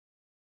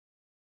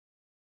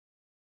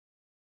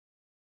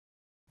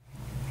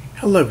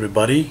Hello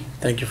everybody,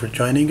 thank you for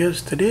joining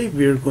us. Today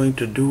we are going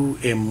to do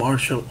a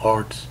martial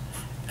arts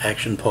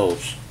action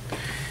pose.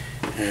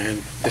 And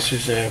this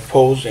is a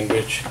pose in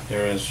which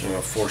there is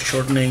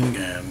foreshortening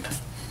and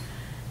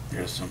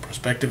there's some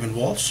perspective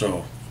involved.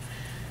 So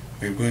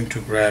we're going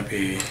to grab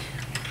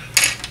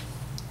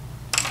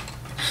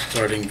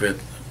starting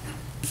with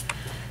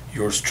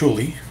yours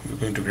truly, we're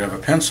going to grab a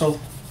pencil,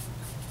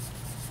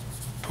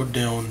 put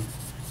down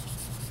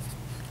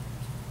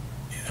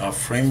a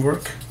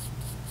framework.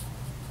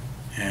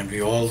 And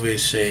we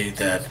always say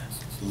that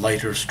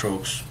lighter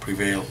strokes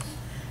prevail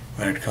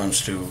when it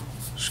comes to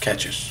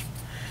sketches.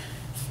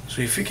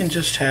 So if we can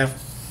just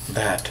have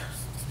that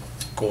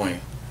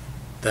going,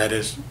 that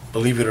is,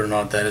 believe it or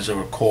not, that is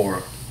our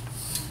core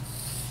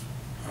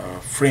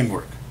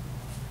framework.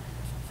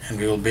 And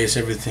we will base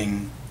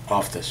everything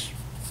off this.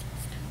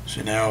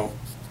 So now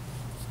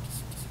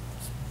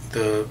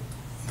the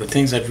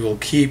things that we will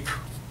keep,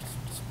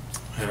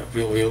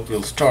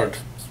 we'll start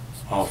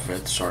off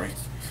with,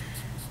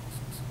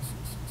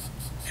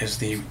 is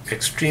the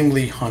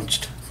extremely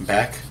hunched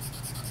back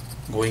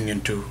going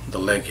into the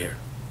leg here.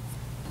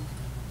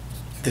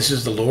 This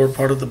is the lower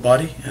part of the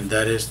body, and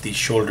that is the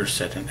shoulder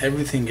set, and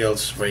everything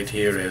else right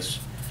here is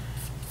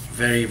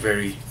very,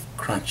 very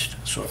crunched.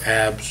 So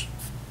abs,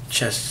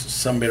 chest,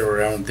 somewhere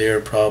around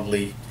there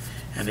probably,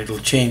 and it'll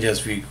change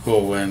as we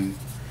go and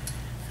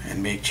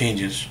make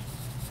changes.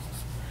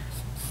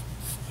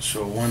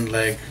 So one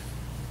leg,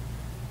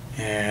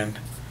 and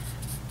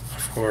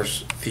of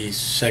course the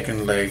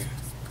second leg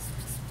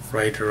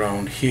right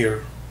around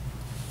here,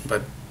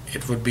 but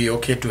it would be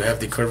okay to have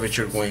the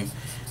curvature going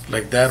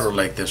like that or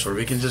like this, or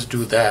we can just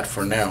do that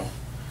for now.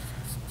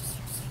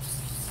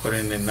 Put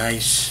in a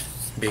nice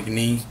big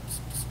knee,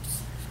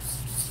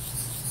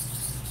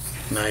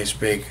 nice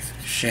big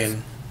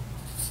shin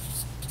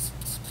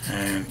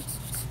and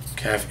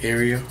calf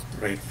area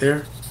right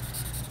there,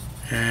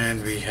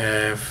 and we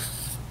have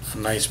a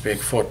nice big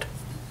foot,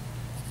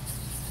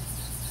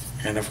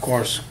 and of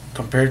course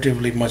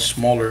comparatively much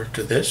smaller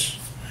to this.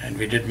 And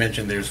we did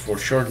mention there's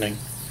foreshortening,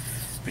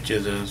 which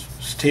is a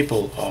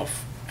staple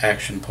of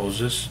action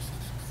poses.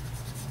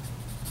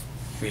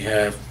 We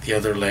have the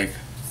other leg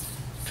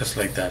just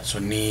like that, so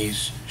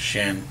knees,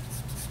 shin,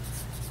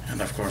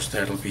 and of course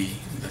that'll be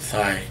the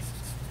thigh.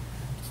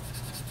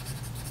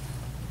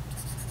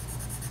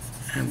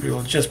 And we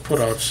will just put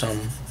out some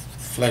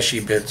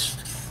fleshy bits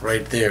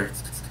right there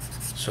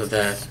so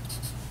that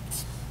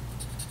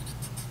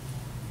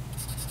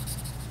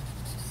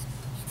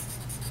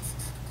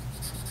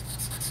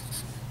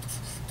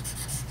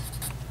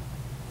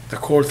the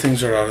core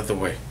things are out of the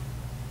way.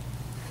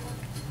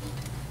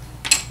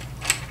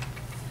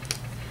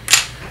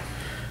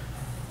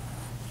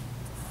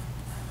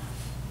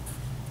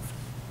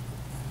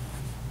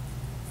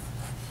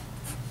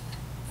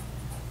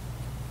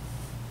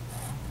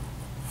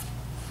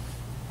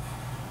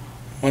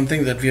 One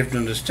thing that we have to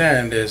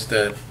understand is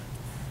that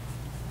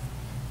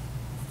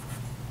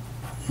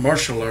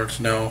martial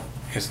arts now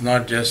is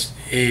not just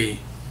a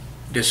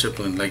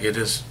discipline, like it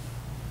is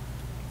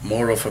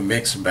more of a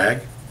mixed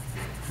bag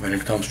when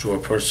it comes to a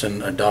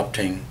person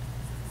adopting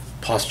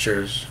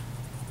postures,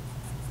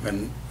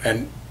 and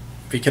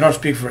we cannot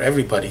speak for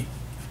everybody,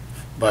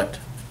 but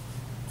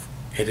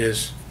it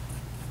is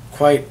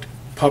quite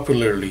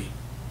popularly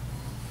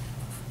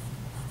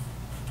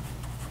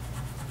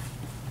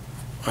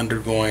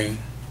undergoing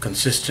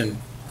consistent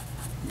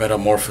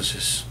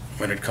metamorphosis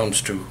when it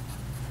comes to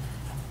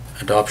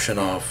adoption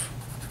of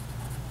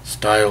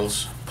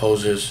styles,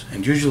 poses,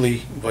 and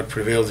usually what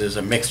prevails is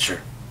a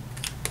mixture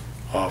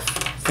of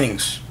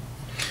things.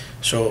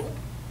 So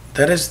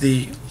that is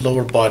the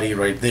lower body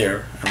right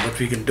there, and what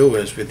we can do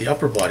is with the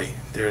upper body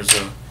there's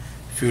a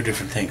few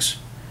different things.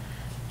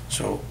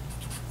 So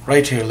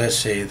right here, let's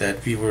say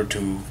that we were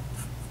to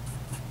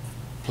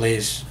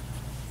place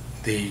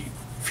the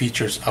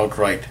features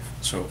outright,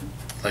 so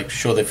like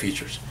show the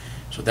features.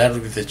 So that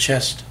would be the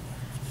chest,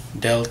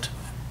 delt,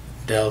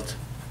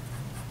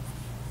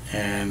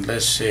 and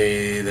let's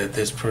say that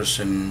this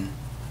person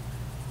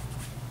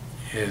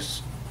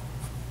is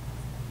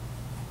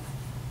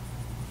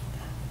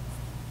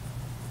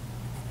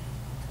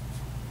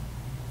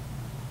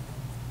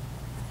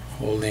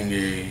holding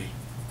a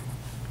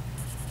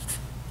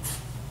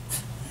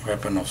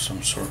weapon of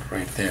some sort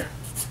right there.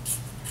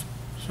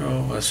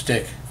 So a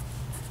stick,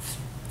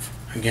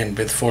 again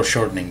with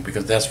foreshortening,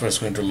 because that's what's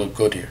going to look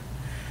good here.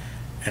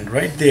 And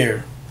right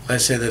there,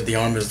 let's say that the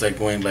arm is like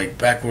going like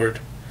backward.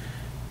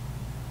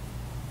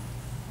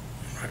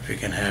 What we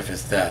can have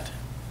is that.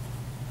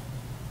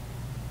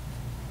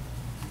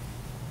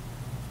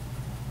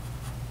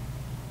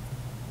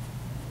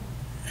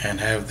 And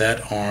have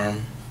that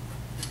arm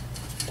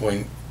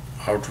going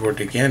outward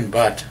again,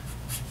 but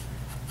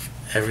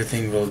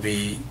everything will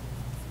be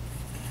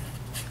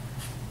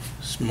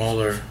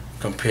smaller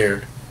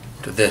compared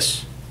to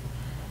this.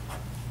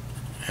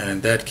 And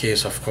in that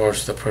case, of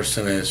course, the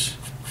person is,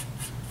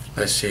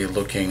 let's say,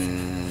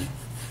 looking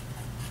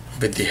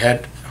with the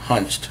head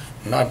hunched,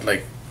 not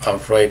like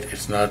outright,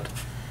 it's not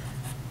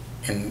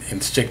an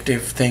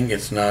instinctive thing.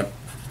 It's not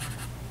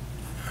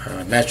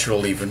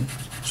natural even.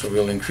 So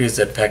we'll increase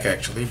that pack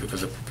actually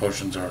because the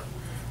proportions are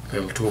a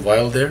little too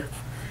wild there.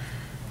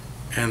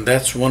 And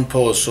that's one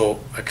pose. So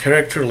a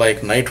character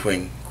like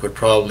Nightwing could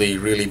probably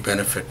really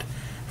benefit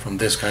from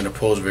this kind of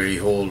pose where he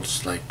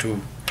holds like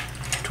two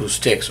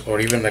sticks,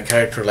 or even a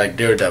character like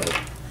Daredevil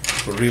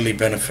would really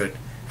benefit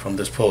from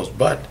this pose.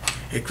 But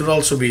it could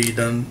also be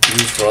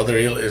used for other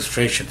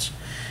illustrations.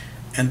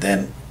 And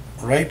then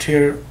right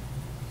here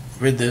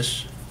with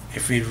this,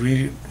 if we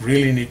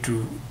really need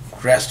to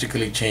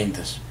drastically change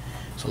this,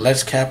 so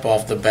let's cap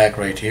off the back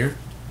right here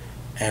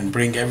and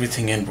bring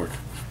everything inward.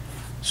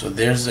 So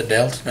there's the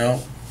delt now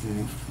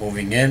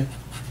moving in,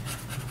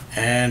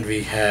 and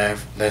we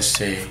have, let's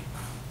say,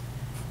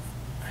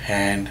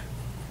 hand,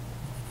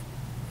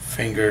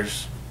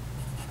 fingers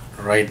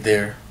right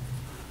there,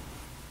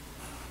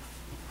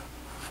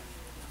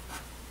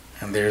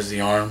 and there's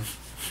the arm,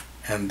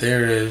 and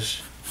there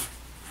is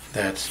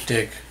that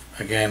stick.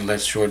 Again,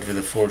 let's show it with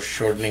a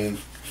foreshortening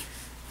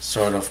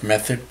sort of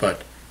method,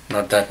 but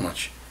not that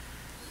much.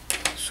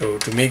 So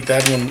to make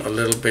that one a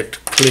little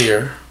bit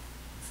clear,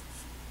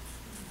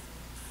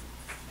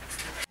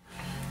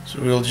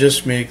 so we'll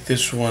just make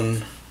this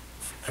one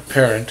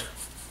apparent,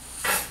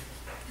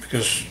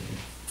 because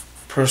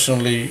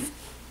personally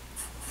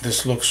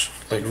this looks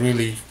like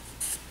really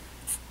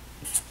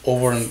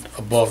over and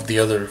above the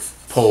other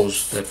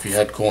pose that we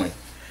had going,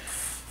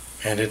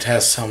 and it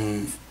has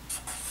some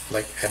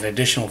like an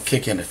additional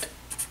kick in it.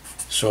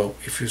 So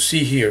if you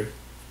see here,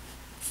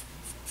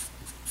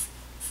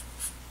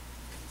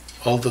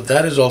 although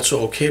that is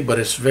also okay, but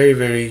it's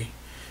very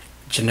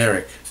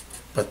generic.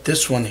 But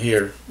this one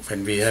here,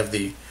 when we have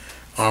the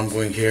arm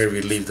going here, we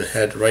leave the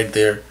head right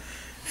there,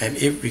 and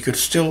if we could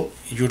still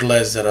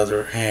utilize that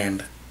other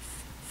hand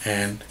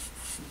and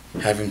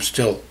have him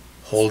still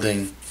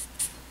holding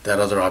that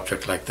other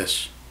object like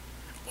this,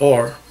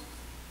 or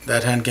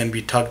that hand can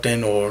be tucked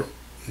in or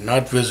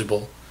not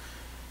visible.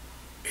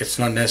 It's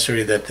not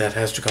necessary that that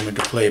has to come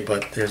into play,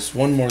 but there's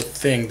one more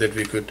thing that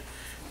we could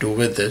do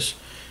with this,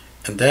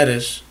 and that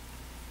is,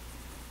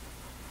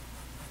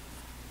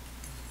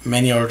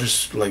 many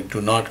artists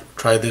do not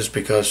try this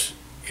because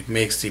it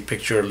makes the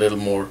picture a little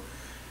more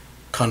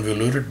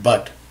convoluted,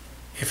 but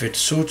if it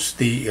suits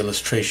the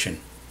illustration,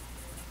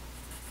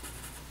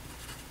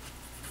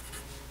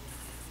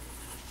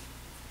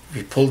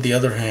 we pull the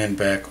other hand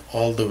back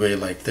all the way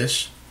like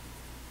this,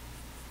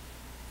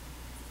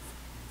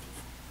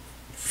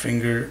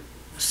 finger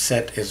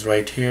set is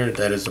right here,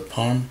 that is the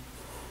palm,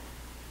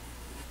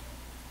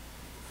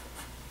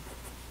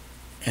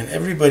 and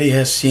everybody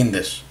has seen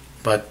this,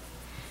 but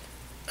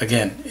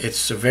again,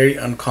 it's a very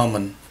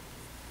uncommon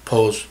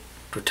pose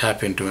to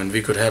tap into, and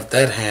we could have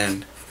that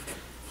hand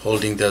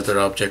holding the other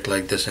object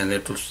like this, and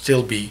it will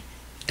still be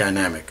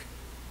dynamic.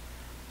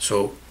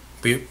 So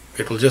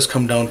it will just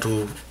come down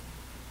to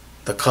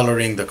the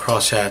coloring, the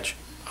crosshatch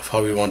of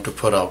how we want to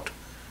put out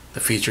the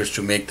features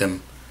to make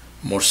them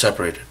more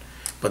separated.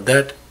 But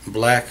that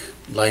black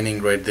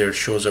lining right there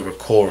shows our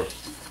core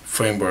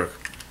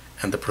framework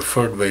and the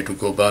preferred way to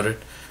go about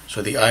it.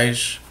 So the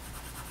eyes,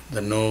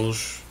 the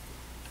nose,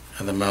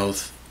 and the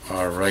mouth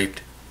are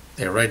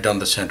they're right down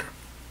the center,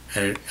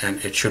 and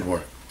it should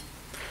work.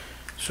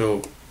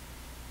 So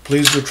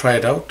please do try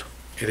it out.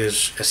 It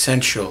is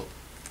essential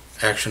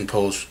action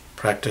pose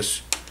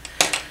practice.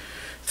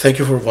 Thank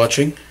you for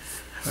watching.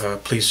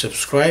 Please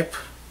subscribe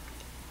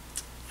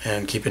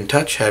and keep in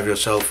touch. Have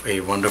yourself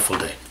a wonderful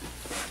day.